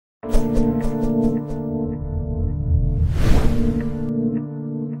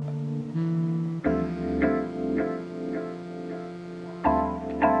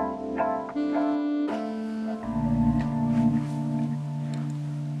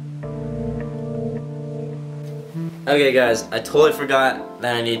Okay guys, I totally forgot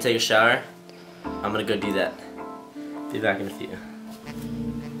that I need to take a shower. I'm gonna go do that. Be back in a few.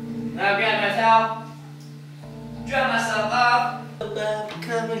 Now grab my towel, dry myself off.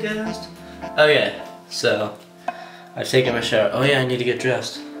 Okay, so I've taken my shower. Oh yeah, I need to get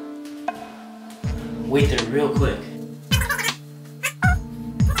dressed. Wait there real quick.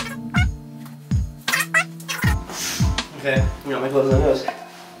 Okay, I got my clothes on nose.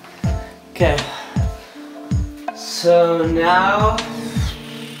 Okay. So now,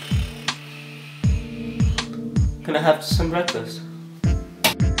 gonna have some breakfast.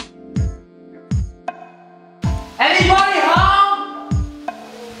 Anybody home?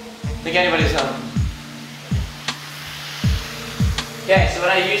 Think anybody's home. Okay, so what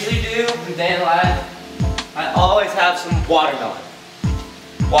I usually do in day in life, I always have some watermelon.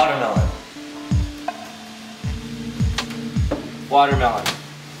 Watermelon. Watermelon.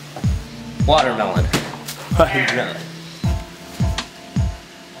 Watermelon. Watermelon.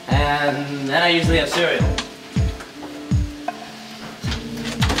 And then I usually have cereal.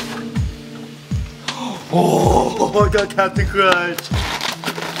 Oh, I got Captain Crunch.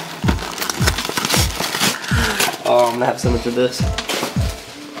 Oh, I'm gonna have so much of this.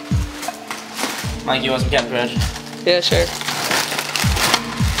 Mike, you want some Captain Crunch? Yeah, sure.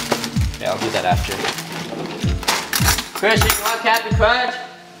 Yeah, I'll do that after. Christian, you want Captain Crunch?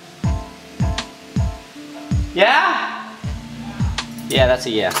 Yeah? Yeah, that's a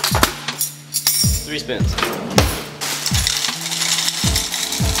yeah. 3 spoons.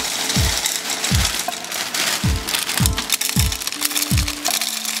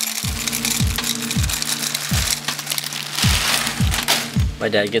 My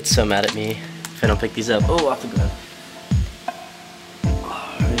dad gets so mad at me if I don't pick these up. Oh, off the ground.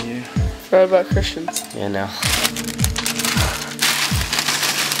 Oh, right here. Forgot about Christians. Yeah, no.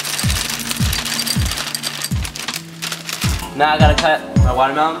 Now I gotta cut my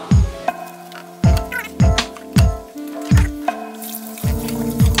watermelon.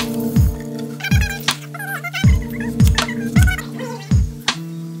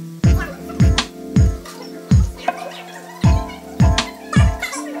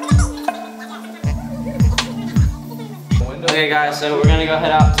 Okay guys, so we're gonna go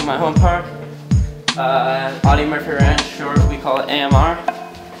head out to my home park. Audie Murphy Ranch, or we call it AMR.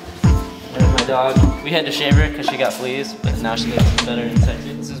 There's my dog. We had to shave her because she got fleas, but now she looks better and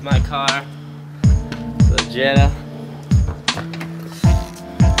sexy. This is my car. So Jetta.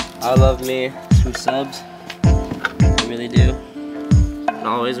 I love me some subs. I really do. And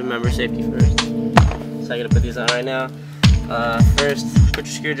always remember safety first. So I gotta put these on right now. First, put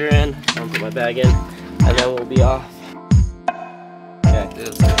your screwdriver in. I'll put my bag in, and then we'll be off. Okay,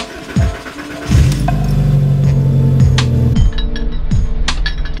 let's go. So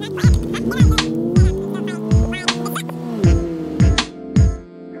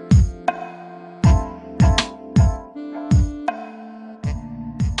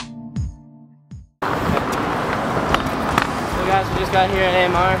guys, we just got here at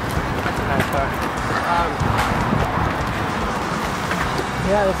AMR. That's a nice park.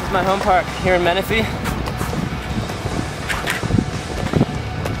 Yeah, this is my home park here in Menifee.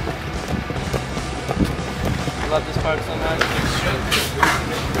 I love this park so much.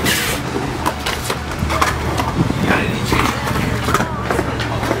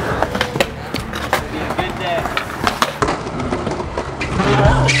 It'll be a good day.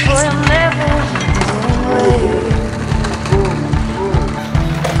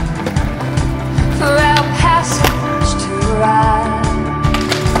 For our passage to ride.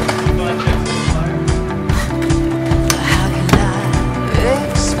 How can I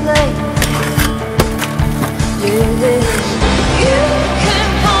explain? You can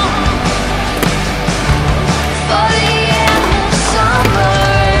home for the end of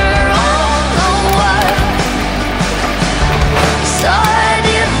summer on the wild. Saw a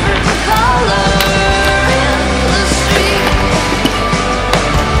different color in the street.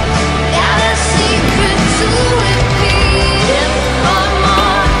 Got a secret to repeat in my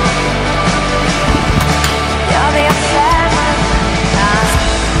mind. You're the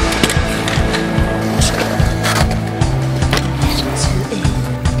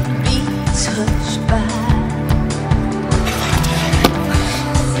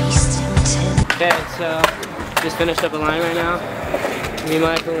Okay, so just finished up a line right now. Me,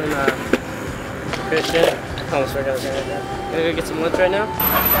 Michael, and Christian. Almost forgot his right now. Gonna go get some lunch right now.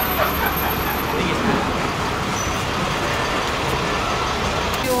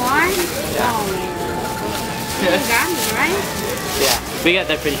 You are? Yeah. Oh, man. You got me, right? Yeah, we got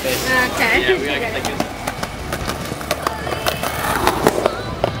that pretty face. Okay. Yeah, we gotta get that good.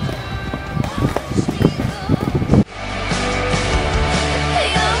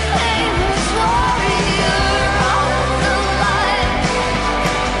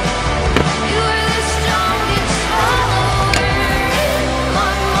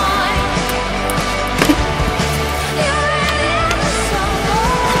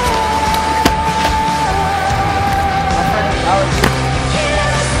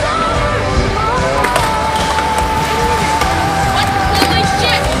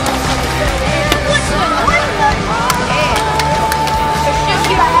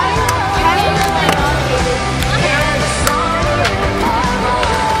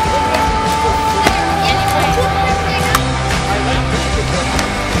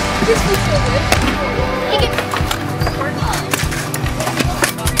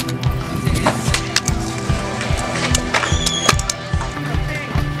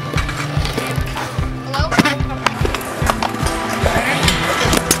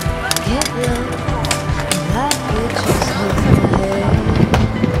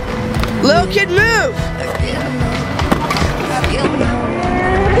 Little kid, move!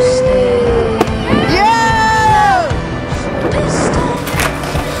 Yeah!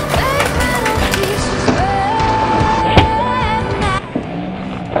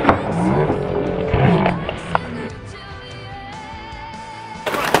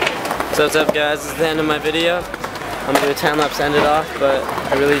 So what's up, guys? This is the end of my video. I'm gonna do a time lapse to end it off, but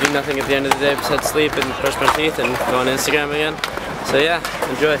I really do nothing at the end of the day besides sleep and brush my teeth and go on Instagram again. So yeah,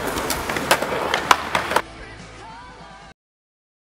 enjoy.